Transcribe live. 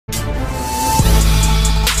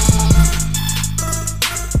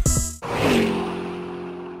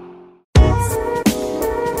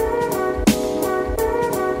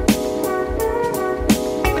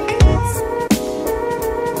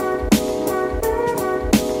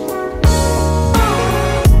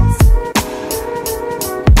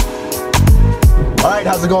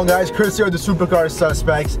Alright, how's it going, guys? Chris here with the Supercar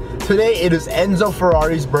Suspects. Today it is Enzo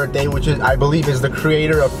Ferrari's birthday, which is, I believe, is the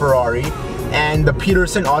creator of Ferrari. And the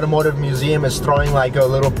Peterson Automotive Museum is throwing like a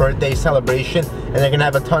little birthday celebration, and they're gonna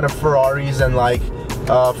have a ton of Ferraris and like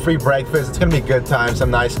free breakfast. It's gonna be a good time, some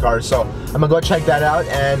nice cars. So I'm gonna go check that out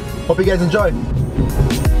and hope you guys enjoy.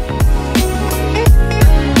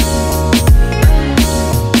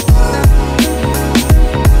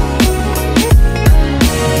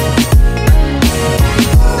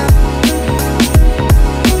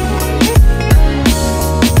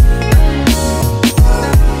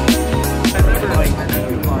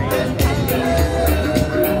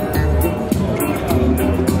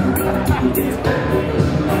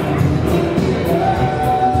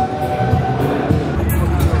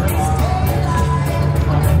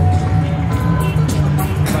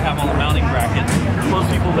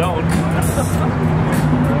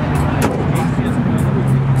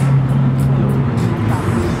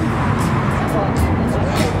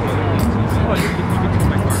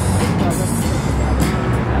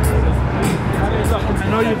 I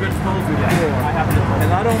know you've been told before,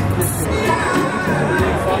 and I don't.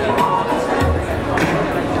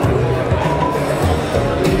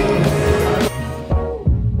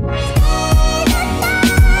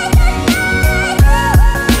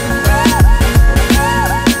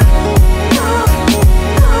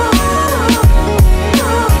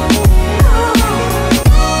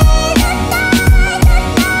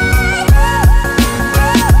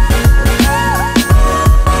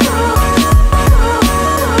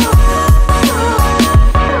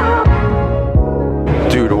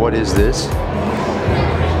 What is this?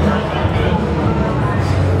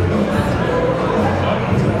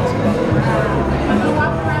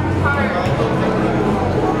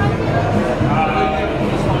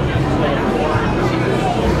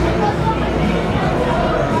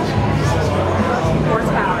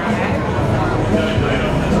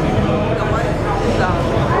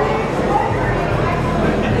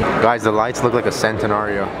 Guys, the lights look like a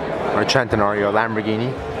Centenario or Centenario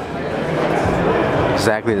Lamborghini.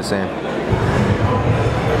 Exactly the same.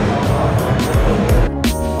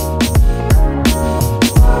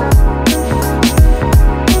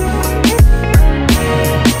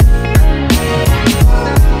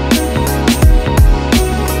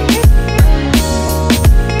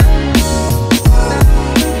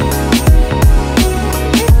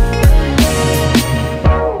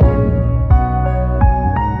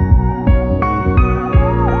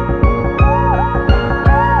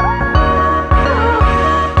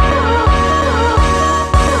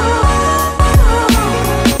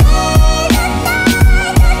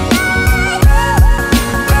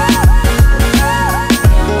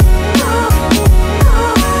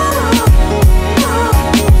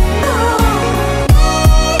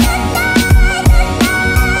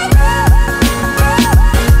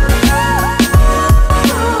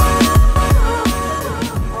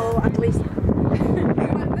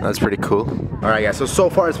 That's pretty cool. Alright guys, so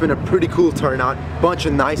far it's been a pretty cool turnout. Bunch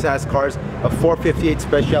of nice ass cars, a 458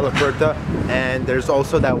 Speciale Aperta, and there's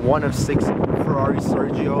also that one of 6 Ferrari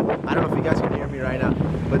Sergio. I don't know if you guys can hear me right now,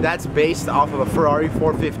 but that's based off of a Ferrari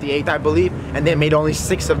 458, I believe, and they made only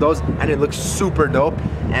 6 of those, and it looks super dope.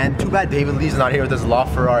 And too bad David Lee's not here with his La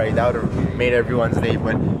Ferrari. That would have made everyone's day.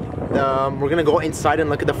 But we're gonna go inside and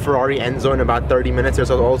look at the Ferrari Enzo in about 30 minutes. There's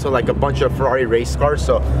also like a bunch of Ferrari race cars,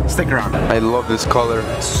 so stick around. I love this color,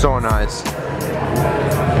 it's so nice.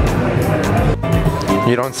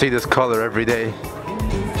 You don't see this color every day.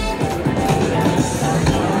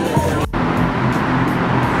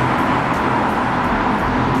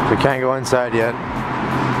 We can't go inside yet.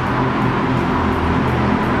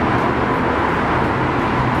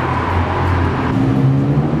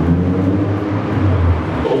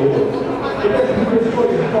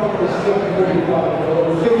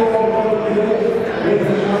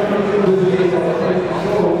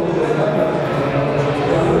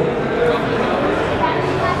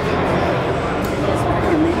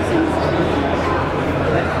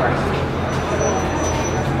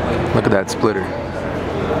 Look at that splitter.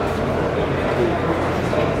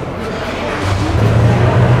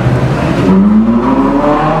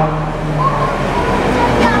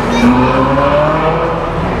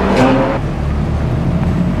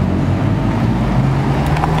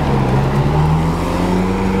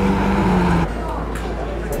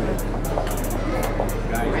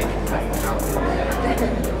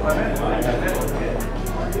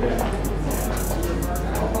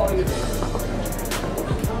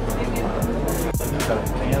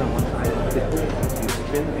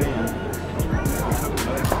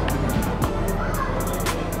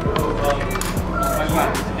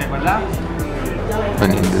 I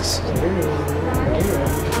need this.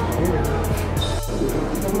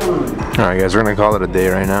 Alright guys, we're gonna call it a day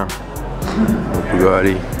right now.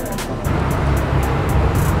 Bugatti.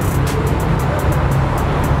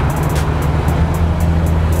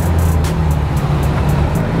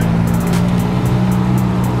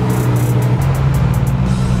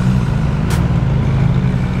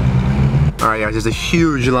 Alright guys, there's a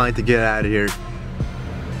huge line to get out of here.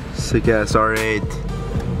 Sick ass R8.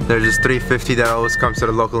 There's just 350 that always comes to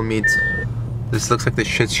the local meets. This looks like the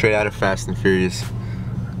shit straight out of Fast and Furious.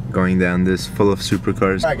 Going down this full of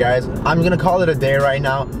supercars. Alright guys, I'm gonna call it a day right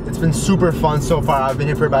now. It's been super fun so far. I've been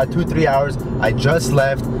here for about 2-3 hours. I just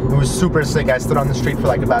left. It was super sick. I stood on the street for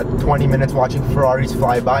like about 20 minutes watching Ferraris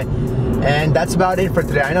fly by. And that's about it for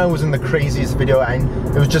today. I know it wasn't the craziest video and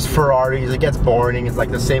it was just Ferraris. It gets boring. It's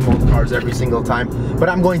like the same old cars every single time. But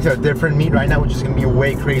I'm going to a different meet right now, which is gonna be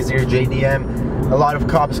way crazier. JDM. A lot of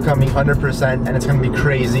cops coming, 100%, and it's gonna be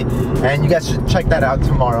crazy. And you guys should check that out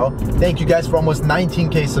tomorrow. Thank you guys for almost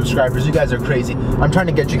 19K subscribers. You guys are crazy. I'm trying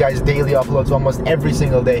to get you guys daily uploads almost every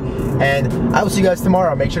single day. And I will see you guys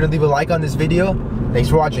tomorrow. Make sure to leave a like on this video. Thanks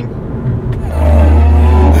for watching.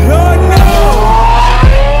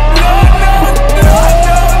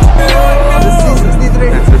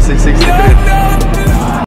 That's the 663.